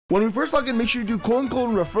When we first log in, make sure you do :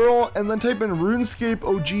 referral and then type in Runescape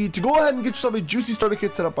OG to go ahead and get yourself a juicy starter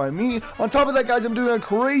kit set up by me. On top of that, guys, I'm doing a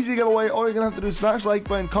crazy giveaway. All you're gonna have to do is smash the like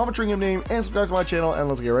button, comment your name, and subscribe to my channel, and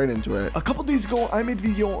let's get right into it. A couple days ago, I made a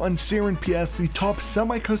video on SEREN-PS, the top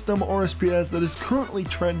semi-custom RSPS that is currently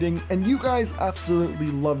trending, and you guys absolutely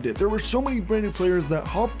loved it. There were so many brand new players that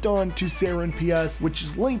hopped on to SEREN-PS, which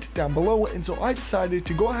is linked down below, and so I decided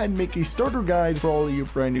to go ahead and make a starter guide for all of you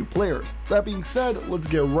brand new players. That being said, let's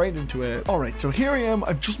get right into it. Alright, so here I am.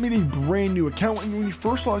 I've just made a brand new account, and when you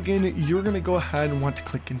first log in, you're going to go ahead and want to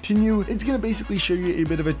click continue. It's going to basically show you a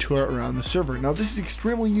bit of a tour around the server. Now, this is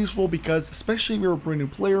extremely useful because, especially if you're a brand new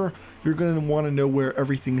player, you're going to want to know where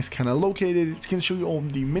everything is kind of located. It's going to show you all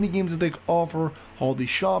the mini games that they offer, all the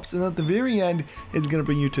shops, and at the very end, it's going to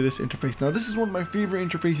bring you to this interface. Now, this is one of my favorite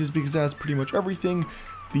interfaces because it has pretty much everything: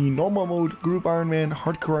 the normal mode, group Iron Man,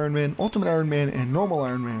 hardcore Iron Man, ultimate Iron Man, and normal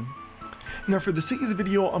Iron Man. Now, for the sake of the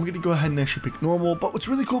video, I'm going to go ahead and actually pick normal, but what's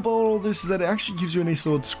really cool about all this is that it actually gives you a nice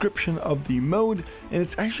little description of the mode, and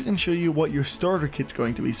it's actually going to show you what your starter kit's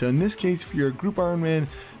going to be. So in this case, if you're a group Iron Man,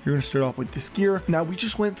 you're going to start off with this gear. Now, we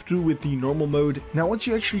just went through with the normal mode. Now, once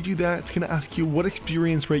you actually do that, it's going to ask you what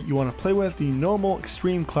experience rate you want to play with: the normal,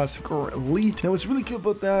 extreme, classic, or elite. Now, what's really cool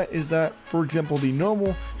about that is that, for example, the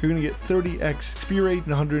normal, you're going to get 30x XP rate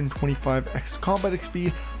and 125x combat XP,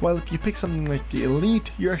 while if you pick something like the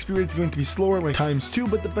elite, your XP rate is going to be slower, like ×2,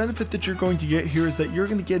 but the benefit that you're going to get here is that you're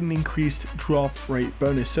going to get an increased drop rate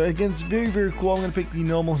bonus. So again, it's very, very cool. I'm going to pick the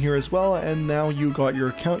normal here as well, and now you got your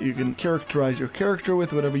account. You can characterize your character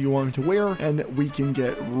with whatever you want to wear, and we can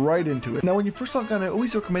get right into it. Now, when you first log on, I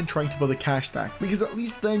always recommend trying to build a cash stack, because at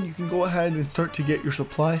least then you can go ahead and start to get your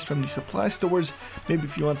supplies from the supply stores. Maybe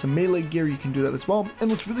if you want some melee gear, you can do that as well. And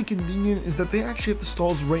what's really convenient is that they actually have the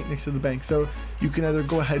stalls right next to the bank, so you can either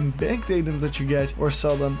go ahead and bank the items that you get or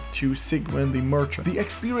sell them to Sigmund the merchant. The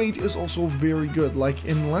XP rate is also very good. Like,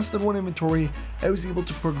 in less than one inventory, I was able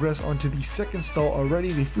to progress onto the second stall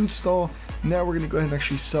already, the food stall. Now we're going to go ahead and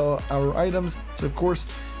actually sell our items. So of course,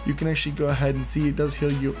 you can actually go ahead and see it does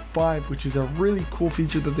heal you 5, which is a really cool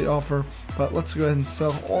feature that they offer. But let's go ahead and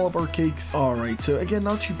sell all of our cakes. Alright, so again,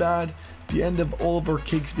 not too bad. The end of all of our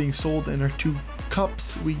cakes being sold and our 2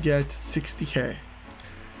 cups, we get 60k.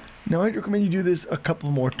 Now, I'd recommend you do this a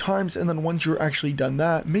couple more times, and then once you're actually done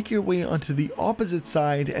that, make your way onto the opposite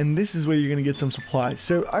side, and this is where you're going to get some supplies.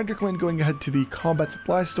 So I'd recommend going ahead to the combat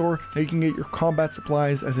supply store. Now you can get your combat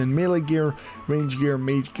supplies, as in melee gear, range gear,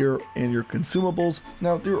 mage gear, and your consumables.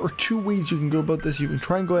 Now, there are 2 ways you can go about this. You can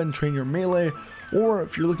try and go ahead and train your melee, or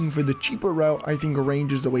if you're looking for the cheaper route, I think a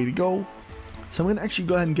range is the way to go. So I'm going to actually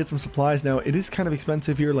go ahead and get some supplies. Now, it is kind of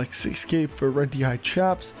expensive here, like 6k for red hide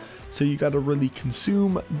chaps, so you got to really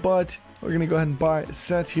consume, but we're going to go ahead and buy a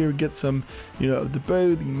set here, get some, the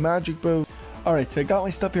bow, the magic bow. Alright, so I got my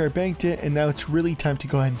stuff here, I banked it, and now it's really time to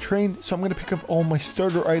go ahead and train. So I'm going to pick up all my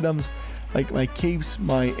starter items, like my capes,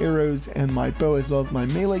 my arrows, and my bow, as well as my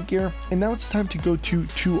melee gear. And now it's time to go to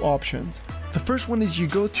 2 options. The first one is you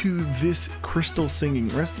go to this crystal singing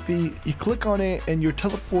recipe, you click on it, and your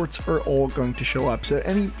teleports are all going to show up. So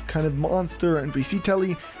any kind of monster, NPC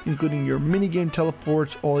telly, including your minigame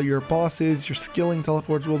teleports, all your bosses, your skilling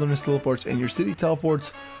teleports, wilderness teleports, and your city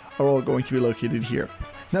teleports are all going to be located here.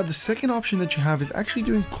 Now, the second option that you have is actually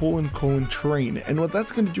doing : train, and what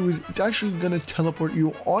that's going to do is it's actually going to teleport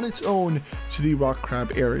you on its own to the rock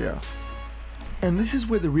crab area. And this is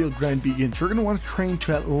where the real grind begins. You're going to want to train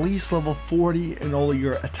to at least level 40 in all of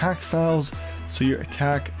your attack styles. So your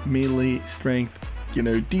attack, melee, strength,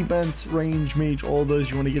 defense, range, mage, all those,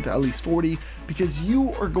 you want to get to at least 40, because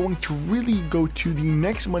you are going to really go to the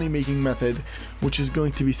next money making method, which is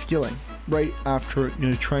going to be skilling right after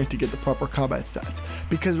trying to get the proper combat stats.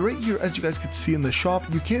 Because right here, as you guys can see in the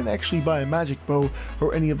shop, you can't actually buy a magic bow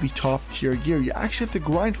or any of the top tier gear. You actually have to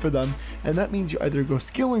grind for them, and that means you either go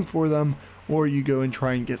skilling for them, or you go and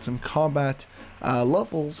try and get some combat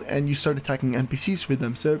levels, and you start attacking NPCs for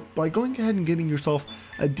them. So by going ahead and getting yourself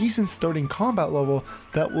a decent starting combat level,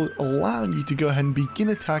 that will allow you to go ahead and begin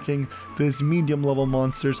attacking those medium level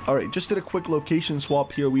monsters. Alright, just did a quick location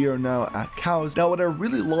swap here. We are now at cows. Now, what I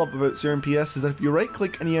really love about SEREN-PS is that if you right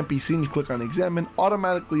click any NPC and you click on examine,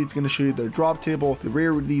 automatically it's going to show you their drop table, the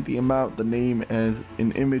rarity, the amount, the name, and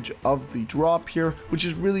an image of the drop here, which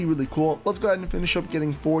is really, really cool. Let's go ahead and finish up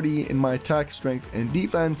getting 40 in my attack, strength, and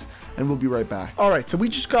defense, and we'll be right back. Alright, so we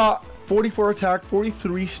just got 44 attack,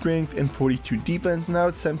 43 strength, and 42 defense. Now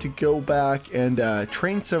it's time to go back and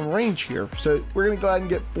train some range here. So we're going to go ahead and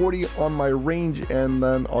get 40 on my range, and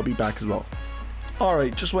then I'll be back as well.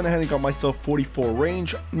 Alright, just went ahead and got myself 44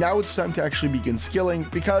 range. Now it's time to actually begin skilling,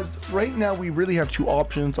 because right now we really have two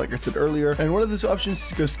options, like I said earlier, and one of those options is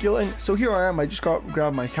to go skilling. So here I am, I just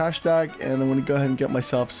grabbed my cash tag, and I'm going to go ahead and get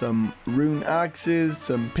myself some rune axes,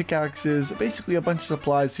 some pickaxes, basically a bunch of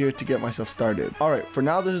supplies here to get myself started. Alright, for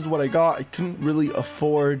now this is what I got. I couldn't really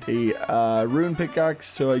afford a rune pickaxe,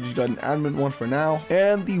 so I just got an adamant one for now,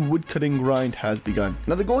 and the woodcutting grind has begun.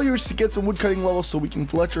 Now the goal here is to get some woodcutting levels so we can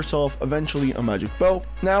fletch ourselves eventually a magic bow.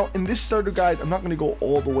 Now in this starter guide, I'm not going to go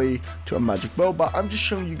all the way to a magic bow, but I'm just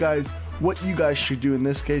showing you guys what you guys should do in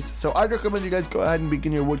this case. So I'd recommend you guys go ahead and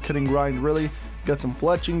begin your woodcutting grind. Really get some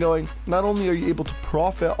fletching going. Not only are you able to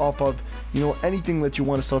profit off of, you know, anything that you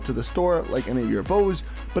want to sell to the store, like any of your bows,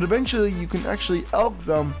 but eventually you can actually elk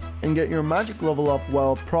them and get your magic level up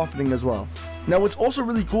while profiting as well. Now what's also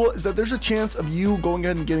really cool is that there's a chance of you going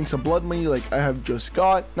ahead and getting some blood money like I have just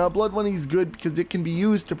got. Now blood money is good because it can be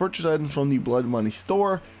used to purchase items from the blood money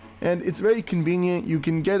store, and it's very convenient. You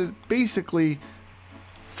can get it basically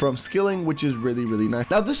from skilling, which is really nice.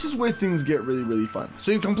 Now this is where things get really fun.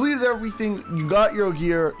 So you completed everything, you got your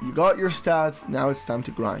gear, you got your stats, now it's time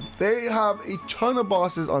to grind. They have a ton of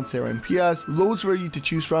bosses on SEREN-PS, loads for you to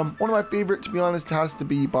choose from. One of my favorite, to be honest, has to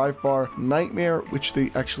be by far Nightmare, which they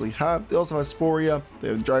actually have. They also have Sporia, they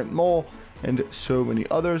have Giant Mole, and so many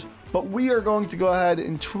others. But we are going to go ahead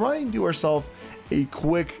and try and do ourselves a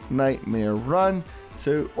quick Nightmare run.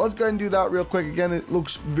 So let's go ahead and do that real quick. Again, it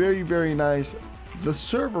looks very nice. The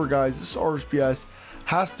server, guys, this RSPS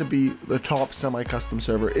has to be the top semi-custom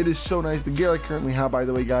server. It is so nice. The gear I currently have, by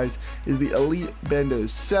the way, guys, is the Elite Bando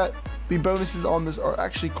set. The bonuses on this are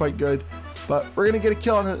actually quite good, but we're gonna get a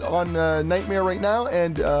kill on Nightmare right now,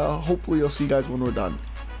 and hopefully you'll see, guys, when we're done.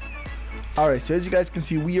 Alright, so as you guys can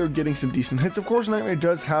see, we are getting some decent hits. Of course, Nightmare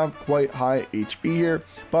does have quite high HP here,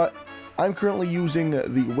 but I'm currently using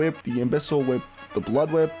the whip, the Imbecile Whip, the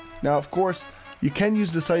Blood Whip. Now, of course, you can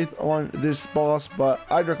use the scythe on this boss, but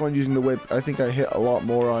I'd recommend using the whip. I think I hit a lot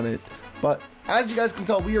more on it. But as you guys can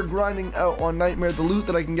tell, we are grinding out on Nightmare. The loot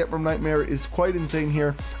that I can get from Nightmare is quite insane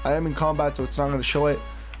here. I am in combat, so it's not going to show it,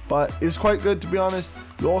 but it's quite good, to be honest.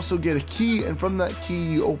 You also get a key, and from that key,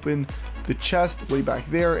 you open the chest way back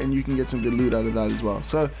there, and you can get some good loot out of that as well.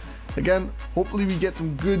 So again, hopefully we get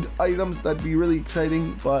some good items. That'd be really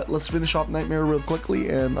exciting, but let's finish off Nightmare real quickly,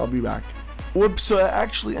 and I'll be back. Whoops, so I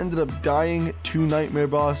actually ended up dying to Nightmare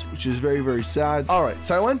boss, which is very sad. Alright,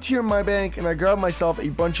 so I went here in my bank and I grabbed myself a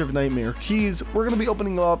bunch of Nightmare keys. We're going to be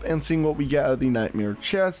opening them up and seeing what we get out of the Nightmare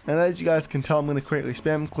chest. And as you guys can tell, I'm going to quickly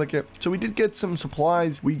spam click it. So we did get some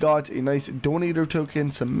supplies. We got a nice donator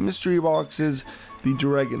token, some mystery boxes, the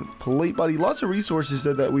dragon plate body, lots of resources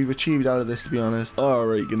there that we've achieved out of this, to be honest.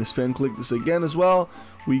 Alright, gonna spam click this again as well.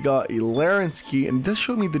 We got a Larence key, and it does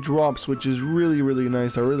show me the drops, which is really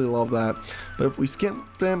nice. I really love that. But if we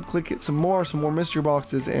spam click it some more mystery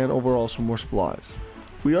boxes, and overall some more supplies.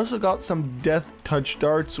 We also got some death touch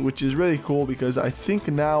darts, which is really cool because I think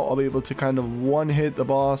now I'll be able to kind of one hit the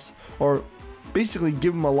boss, or basically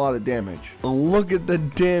give him a lot of damage. Look at the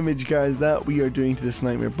damage, guys, that we are doing to this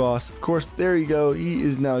Nightmare boss. Of course, there you go, he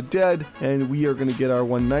is now dead, and we are going to get our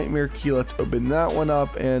one Nightmare key. Let's open that one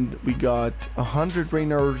up, and we got 100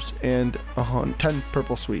 Rainers and 10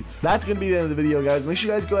 purple sweets. That's going to be the end of the video, guys. Make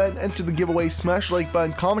sure you guys go ahead and enter the giveaway, smash the like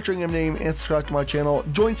button, comment your name, and subscribe to my channel.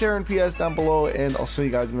 Join SEREN-PS down below, and I'll see you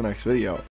guys in the next video.